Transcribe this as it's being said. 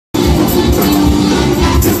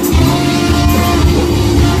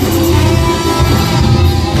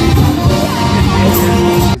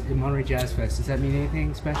this? Does that mean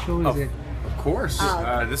anything special? Is it? Of course.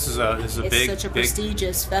 This is a it's big. Such a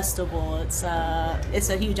prestigious festival. It's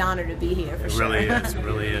a huge honor to be here for It sure. really is. It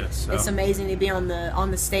really is. So. It's amazing to be on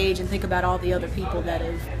the stage and think about all the other people that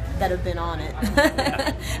have been on it.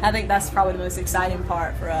 I think that's probably the most exciting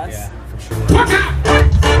part for us. Yeah, for sure.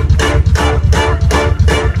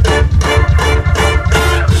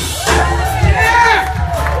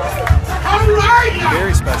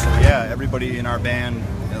 Very special, yeah. Everybody in our band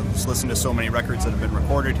has listened to so many records that have been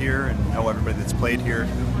recorded here and know everybody that's played here.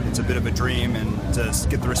 It's a bit of a dream, and to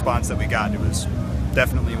get the response that we got, it was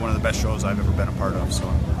definitely one of the best shows I've ever been a part of. So,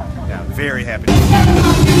 yeah, very happy.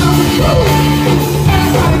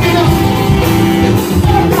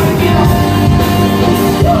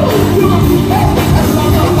 Woo!